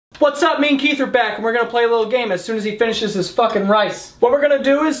What's up? Me and Keith are back, and we're gonna play a little game as soon as he finishes his fucking rice. What we're gonna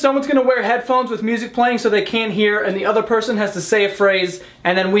do is someone's gonna wear headphones with music playing so they can't hear, and the other person has to say a phrase,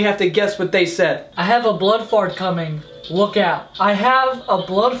 and then we have to guess what they said. I have a blood fart coming. Look out. I have a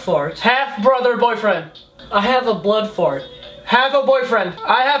blood fart. Half brother boyfriend. I have a blood fart. Have a boyfriend.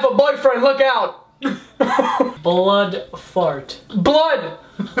 I have a boyfriend. Look out. Blood fart. Blood.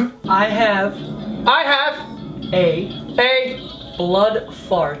 I have a blood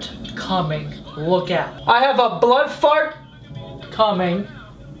fart coming. Look out. I have a blood fart Coming.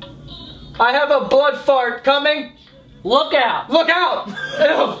 I have a blood fart coming. Look out. Look out.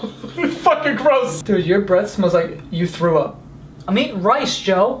 Ew. Fucking gross. Dude, your breath smells like you threw up. I'm eating rice,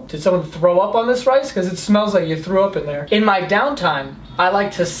 Joe. Did someone throw up on this rice? Because it smells like you threw up in there. In my downtime, I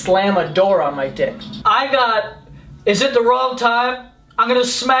like to slam a door on my dick. Is it the wrong time? I'm gonna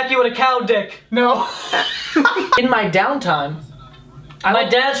smack you with a cow dick. No. In my downtime, My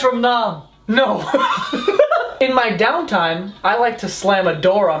dad's from Nam. No. In my downtime, I like to slam a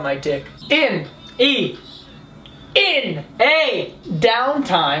door on my dick. In A.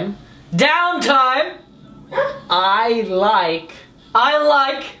 downtime, I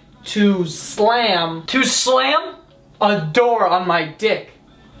like to slam a door on my dick.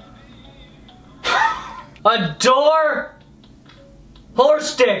 A door.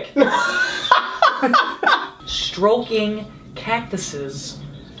 Horse dick. Stroking cactuses.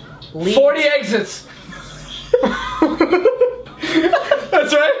 40 exits.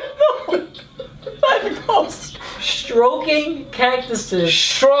 That's right. I'm close. Stroking cactuses.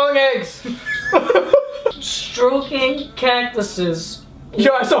 Strong eggs. Stroking cactuses.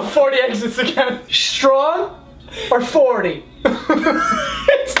 Yo, I saw 40 exits again. Strong or 40?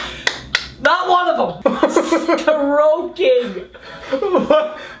 Not one of them.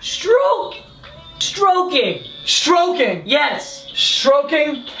 Stroking. Stroking. Stroking. Yes.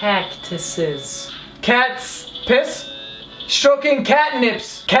 Stroking Cactuses. cat's piss. Stroking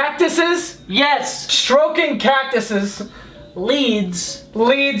catnips. Cactuses. Yes. Stroking cactuses Leads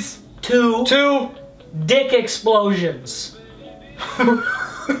to dick explosions.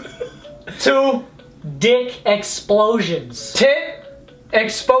 to Dick explosions. tit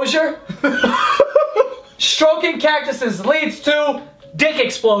exposure. Stroking cactuses leads to Dick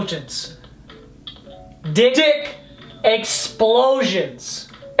explosions. Dick explosions.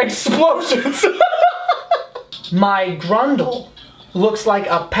 explosions. My grundle looks like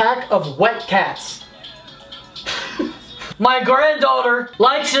a pack of wet cats. My granddaughter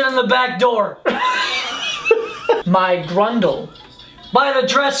likes it in the back door. My grundle. By the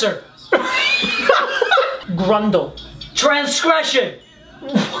dresser. Grundle. Transgression.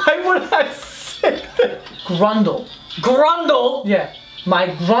 Why would I say that? Grundle. Grundle. Yeah. My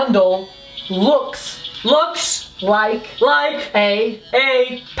grundle looks like a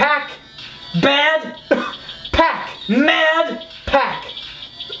pack. bad Pack. mad Pack.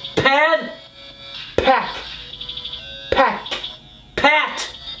 pad Pack. Pack.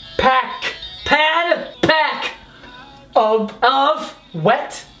 pat Pack. pad pack Of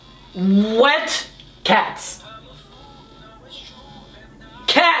wet cats.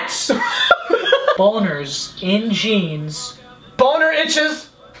 cats. Boners in jeans. Boner itches.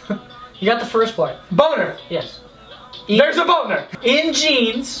 You got the first part. Boner. Yes. There's a boner. In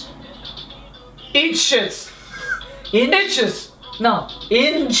jeans. Eat shits. In Itches. No.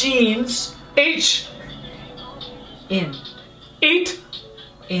 In jeans. Each. In. Eat.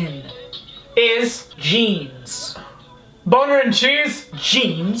 In. Is. Jeans. Boner and cheese.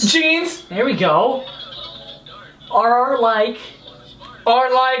 Jeans. Jeans. There we go. Are like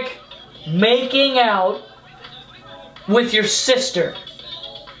making out with your sister.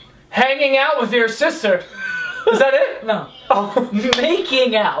 Hanging out with your sister. Is that it? No. Oh.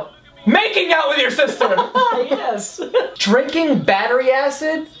 Making out. Making out with your sister. Yes. Drinking battery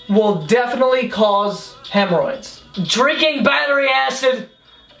acid will definitely cause hemorrhoids. Drinking battery acid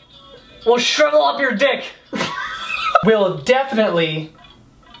will shrivel up your dick. Will definitely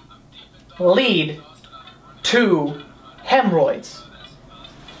lead to hemorrhoids.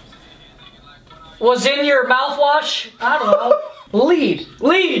 Was in your mouthwash? I don't know.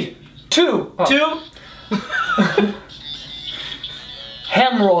 Lead to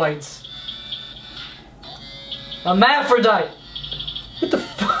hemorrhoids. Hermaphrodite. What the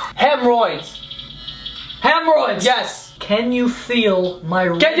fuck? Hemorrhoids. Hemorrhoids. Yes. Can you feel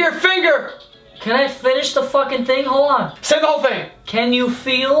my... Get your finger. Can I finish the fucking thing? Hold on. Say the whole thing. Can you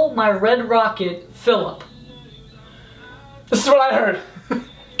feel my red rocket fill up? This is what I heard.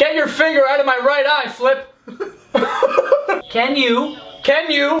 Get your finger out of my right eye, Flip. Can you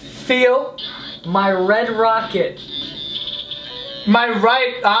feel my red rocket My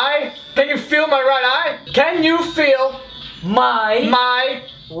right eye? Can you feel my right eye? Can you feel my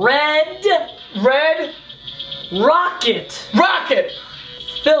red rocket? Rocket!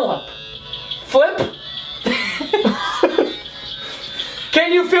 Philip. Flip?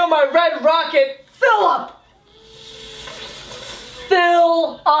 Can you feel my red rocket? Philip!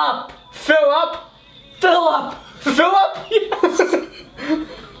 Fill up! Fill up? Fill up! Fill up? Yes!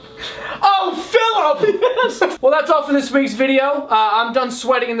 Oh, Philip! Yes! Well, that's all for this week's video. I'm done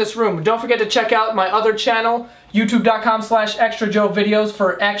sweating in this room. Don't forget to check out my other channel, youtube.com/extrajoevideos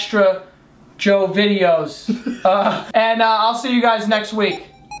for extra Joe videos. And I'll see you guys next week.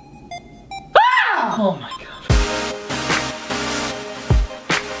 Ah! Oh my God.